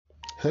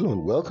Hello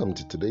and welcome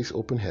to today's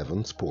Open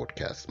Heavens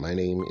podcast. My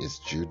name is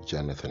Jude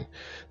Jonathan.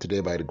 Today,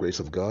 by the grace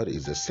of God,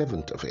 is the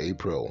 7th of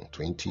April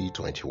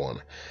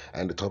 2021,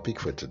 and the topic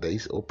for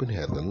today's Open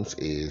Heavens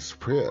is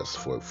prayers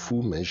for a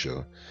full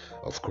measure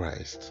of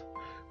Christ.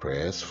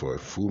 Prayers for a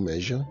full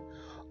measure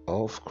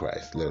of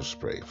Christ. Let us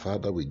pray.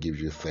 Father, we give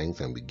you thanks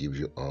and we give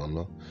you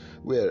honor.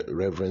 We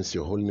reverence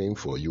your holy name,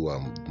 for you are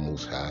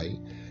most high.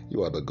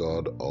 You are the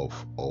God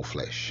of all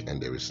flesh,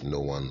 and there is no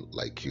one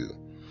like you.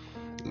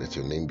 Let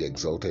your name be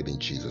exalted in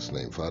Jesus'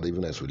 name. Father,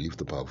 even as we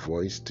lift up our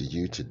voice to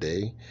you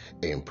today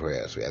in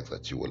prayers, we ask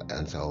that you will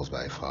answer us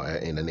by fire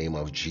in the name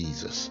of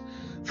Jesus.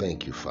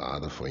 Thank you,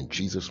 Father, for in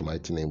Jesus'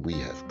 mighty name we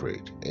have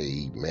prayed.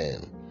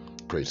 Amen.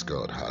 Praise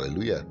God.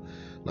 Hallelujah.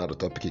 Now the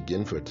topic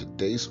again for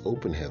today's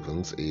Open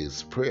Heavens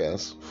is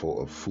prayers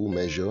for a full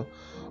measure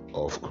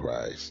of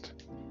Christ.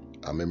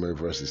 Our memory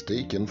verse is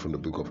taken from the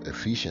book of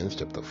Ephesians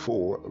chapter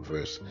 4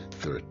 verse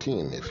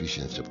 13.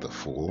 Ephesians chapter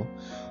 4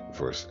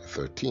 verse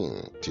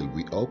 13. Till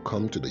we all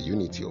come to the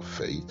unity of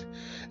faith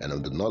and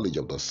of the knowledge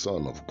of the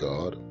Son of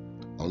God,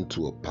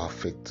 unto a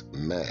perfect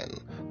man,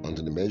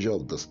 unto the measure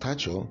of the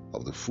stature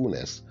of the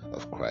fullness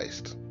of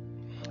Christ.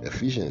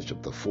 Ephesians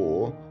chapter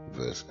 4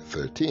 verse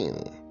 13.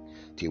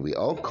 Till we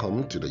all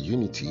come to the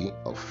unity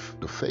of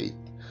the faith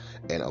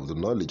and of the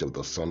knowledge of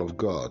the Son of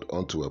God,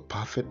 unto a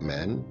perfect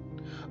man,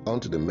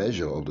 unto the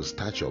measure of the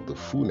stature of the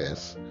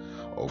fullness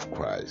of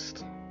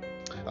Christ.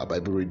 Our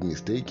Bible reading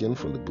is taken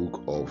from the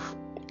book of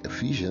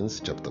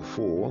Ephesians chapter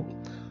 4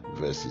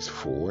 verses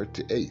 4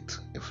 to 8.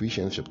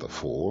 Ephesians chapter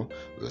 4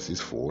 verses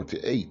 4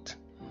 to 8.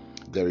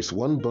 There is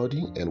one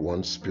body and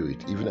one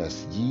spirit, even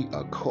as ye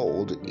are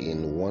called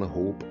in one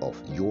hope of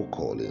your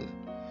calling.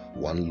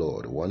 One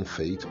Lord, one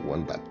faith,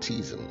 one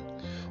baptism,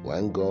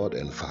 one God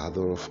and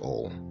Father of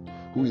all,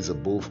 who is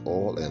above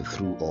all and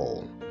through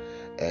all,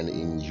 and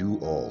in you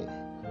all.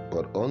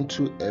 But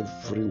unto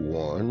every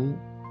one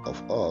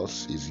of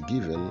us is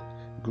given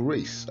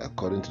grace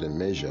according to the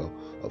measure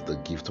of the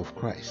gift of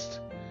Christ.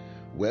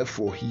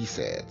 Wherefore he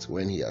said,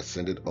 when he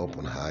ascended up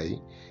on high,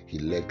 he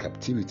led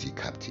captivity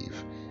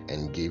captive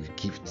and gave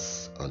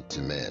gifts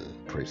unto men.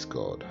 Praise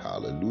God.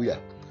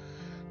 Hallelujah.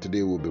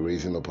 Today we'll be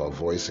raising up our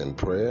voice in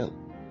prayer,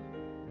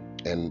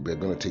 and we're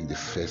going to take the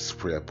first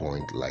prayer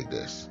point like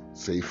this.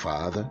 Say,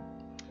 Father,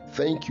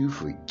 thank you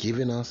for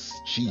giving us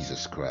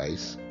Jesus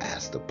Christ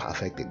as the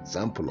perfect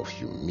example of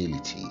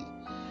humility.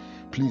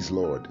 Please,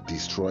 Lord,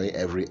 destroy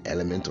every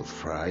element of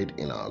pride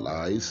in our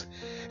lives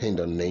in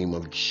the name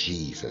of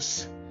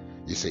Jesus.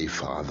 You say,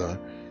 Father,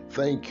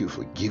 thank you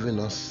for giving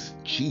us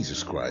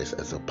Jesus Christ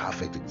as a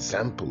perfect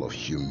example of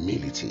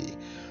humility.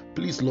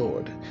 Please,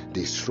 Lord,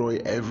 destroy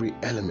every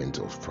element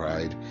of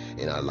pride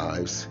in our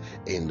lives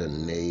in the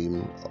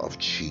name of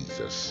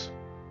Jesus.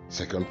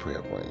 Second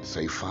prayer point.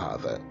 Say,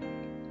 Father,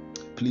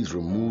 please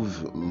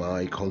remove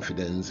my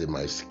confidence in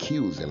my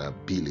skills and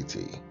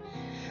ability.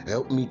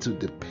 Help me to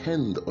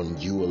depend on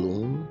you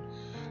alone.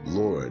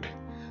 Lord,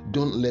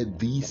 don't let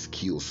these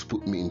skills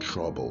put me in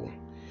trouble.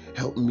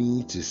 Help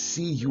me to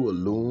see you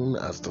alone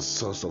as the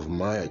source of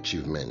my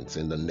achievements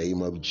in the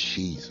name of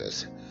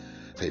Jesus.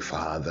 Say,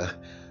 Father,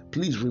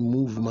 please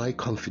remove my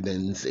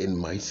confidence in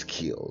my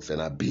skills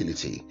and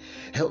ability.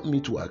 Help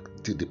me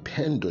to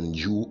depend on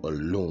you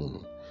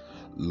alone.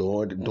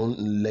 Lord, don't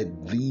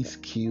let these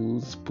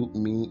skills put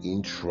me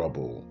in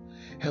trouble.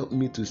 Help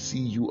me to see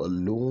you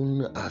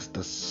alone as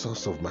the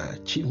source of my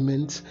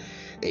achievements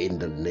in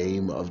the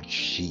name of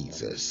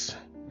Jesus.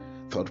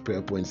 Third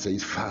prayer point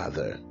says,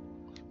 Father,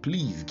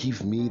 please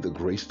give me the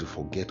grace to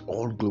forget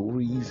all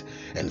glories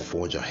and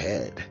forge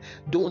ahead.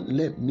 Don't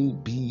let me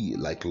be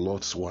like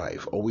Lot's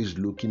wife, always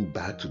looking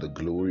back to the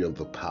glory of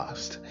the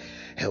past.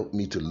 Help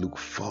me to look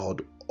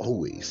forward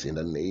always in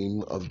the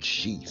name of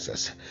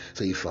Jesus.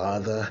 Say,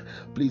 Father,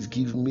 please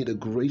give me the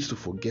grace to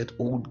forget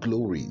old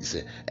glories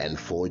and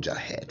forge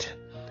ahead.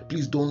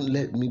 Please don't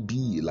let me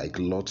be like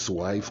Lot's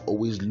wife,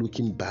 always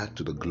looking back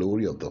to the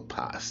glory of the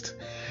past.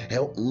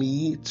 Help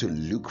me to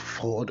look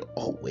forward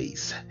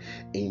always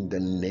in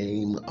the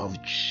name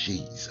of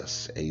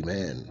Jesus.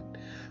 Amen.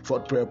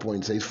 Fourth prayer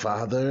point says,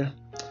 Father,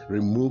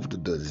 remove the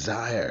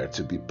desire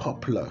to be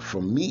popular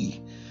from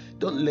me.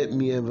 Don't let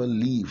me ever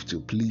live to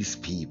please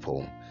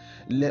people.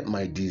 Let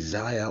my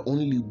desire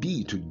only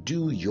be to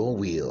do your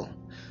will.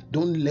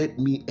 Don't let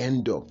me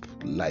end up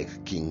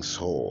like King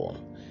Saul.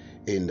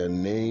 In the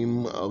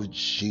name of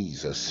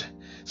Jesus.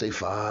 Say,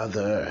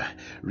 Father,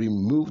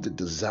 remove the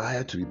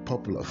desire to be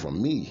popular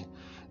from me.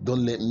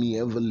 Don't let me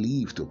ever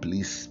live to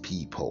please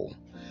people.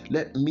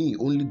 Let me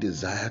only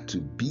desire to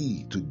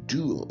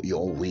do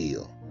your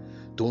will.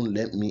 Don't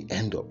let me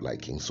end up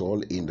like King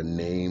Saul in the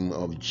name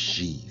of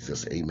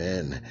Jesus.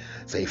 Amen.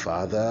 Say,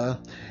 Father,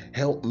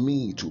 help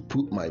me to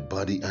put my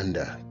body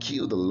under.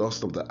 Kill the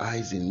lust of the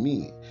eyes in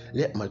me.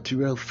 Let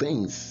material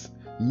things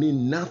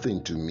mean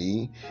nothing to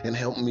me, and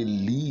help me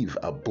live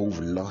above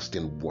lust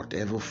in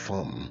whatever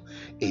form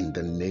in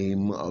the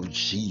name of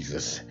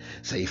Jesus.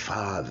 Say,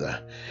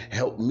 Father,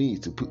 help me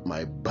to put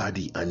my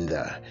body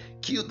under.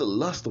 Kill the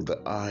lust of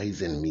the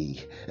eyes in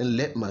me, and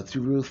let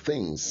material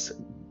things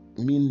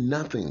mean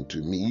nothing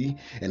to me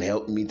and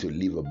help me to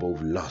live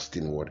above lust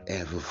in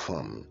whatever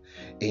form.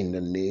 In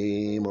the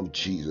name of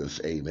Jesus,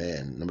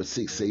 amen. Number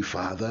 6, say,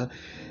 Father,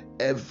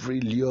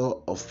 every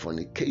lure of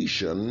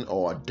fornication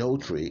or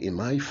adultery in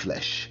my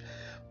flesh,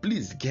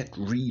 please get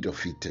rid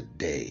of it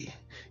today.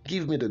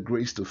 Give me the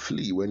grace to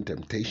flee when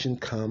temptation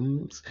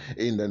comes.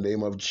 In the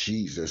name of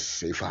Jesus,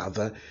 say,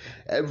 Father,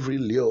 every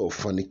lure of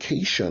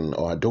fornication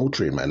or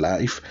adultery in my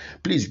life,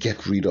 please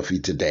get rid of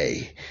it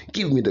today.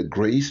 Give me the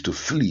grace to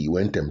flee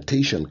when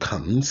temptation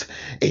comes.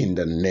 In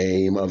the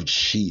name of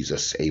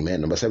Jesus,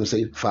 amen. Number 7,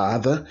 say,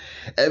 Father,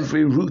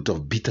 every root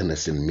of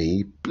bitterness in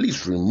me,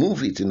 please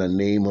remove it in the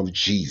name of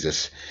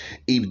Jesus.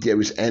 If there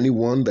is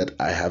anyone that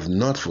I have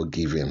not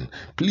forgiven,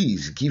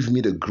 please give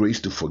me the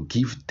grace to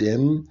forgive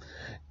them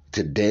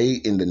today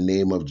in the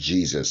name of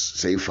Jesus.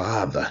 Say,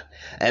 Father,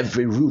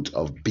 every root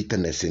of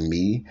bitterness in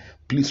me,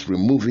 please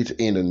remove it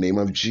in the name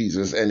of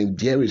Jesus. And if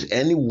there is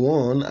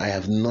anyone I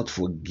have not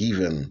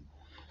forgiven,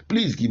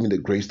 please give me the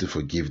grace to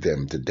forgive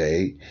them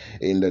today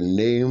in the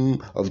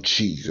name of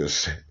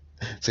Jesus.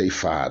 Say,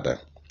 Father,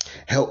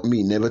 help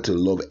me never to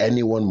love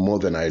anyone more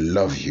than I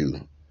love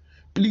you.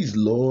 Please,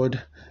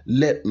 Lord,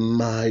 let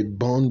my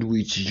bond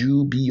with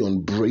you be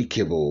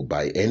unbreakable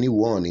by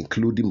anyone,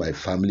 including my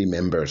family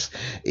members.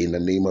 In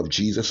the name of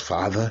Jesus,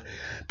 Father,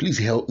 please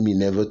help me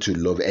never to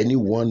love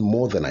anyone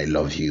more than I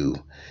love you.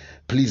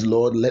 Please,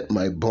 Lord, let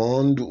my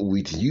bond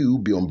with you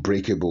be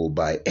unbreakable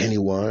by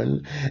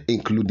anyone,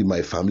 including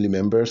my family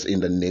members,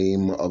 in the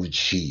name of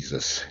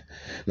Jesus.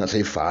 Now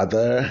say,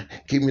 Father,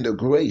 give me the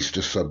grace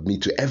to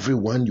submit to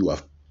everyone you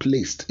have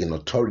placed in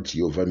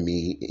authority over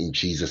me in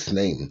Jesus'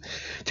 name.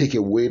 Take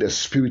away the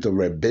spirit of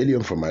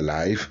rebellion from my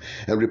life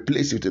and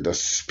replace it with the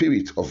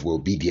spirit of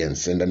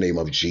obedience in the name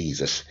of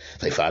Jesus.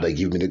 Say, Father,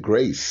 give me the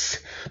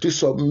grace to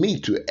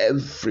submit to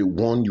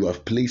everyone you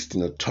have placed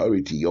in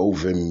authority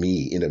over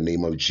me in the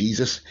name of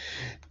Jesus.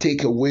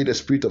 Take away the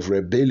spirit of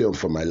rebellion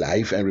from my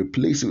life and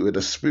replace it with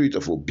the spirit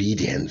of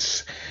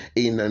obedience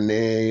in the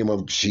name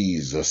of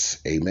Jesus.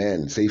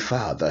 Amen. Say,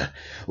 Father,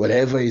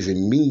 whatever is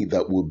in me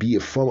that will be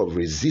a form of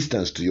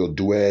resistance to your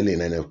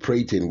dwelling and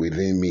operating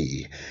within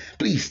me,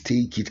 please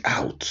take it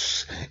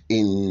out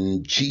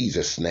in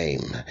Jesus'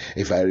 name.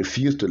 If I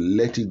refuse to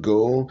let it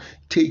go,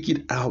 take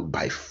it out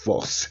by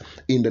force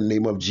in the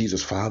name of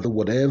Jesus. Father,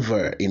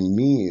 whatever in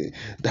me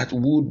that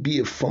would be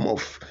a form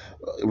of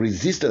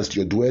resistance to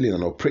your dwelling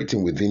and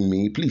operating within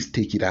me, please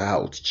take it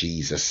out,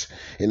 Jesus,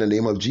 in the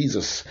name of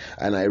Jesus.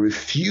 And I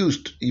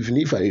refused, even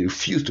if I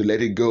refuse to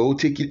let it go,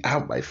 take it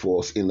out by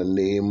force in the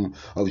name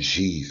of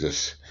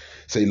Jesus.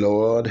 Say,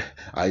 Lord,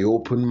 I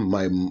open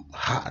my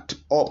heart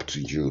up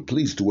to you.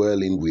 Please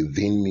dwell in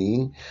within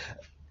me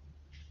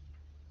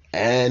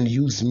and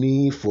use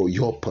me for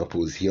your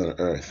purpose here on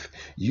earth.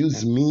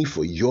 Use me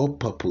for your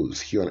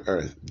purpose here on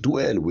earth.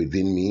 Dwell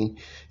within me.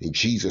 In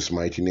Jesus'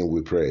 mighty name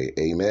we pray.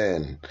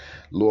 Amen.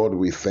 Lord,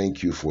 we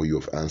thank you for you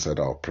have answered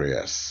our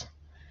prayers.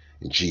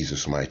 In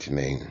Jesus' mighty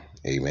name.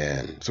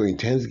 Amen. So in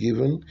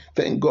thanksgiving,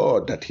 thank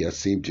God that he has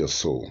saved your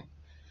soul.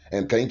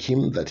 And thank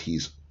him that he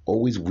is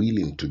always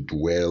willing to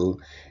dwell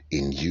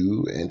in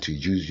you and to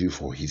use you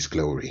for his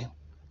glory.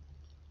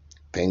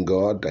 Thank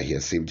God that he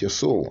has saved your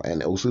soul,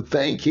 and also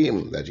thank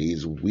him that he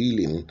is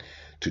willing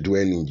to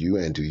dwell in you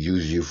and to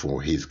use you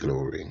for his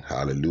glory.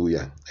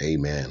 Hallelujah.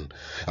 Amen.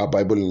 Our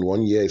Bible in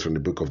 1 year is from the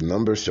book of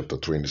Numbers chapter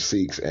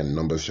 26 and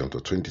Numbers chapter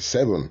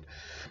 27.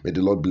 May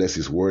the Lord bless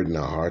his word in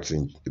our hearts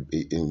in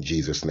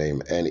Jesus'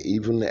 name. And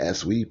even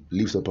as we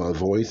lift up our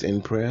voice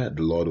in prayer,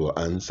 the Lord will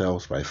answer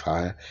us by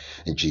fire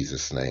in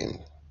Jesus' name.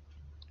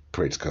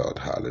 Praise God.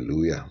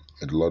 Hallelujah.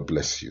 May the Lord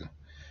bless you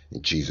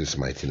in Jesus'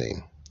 mighty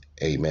name.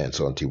 Amen.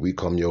 So until we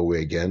come your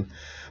way again,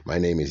 my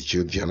name is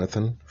Jude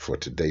Jonathan for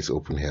today's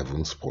Open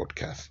Heavens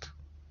podcast.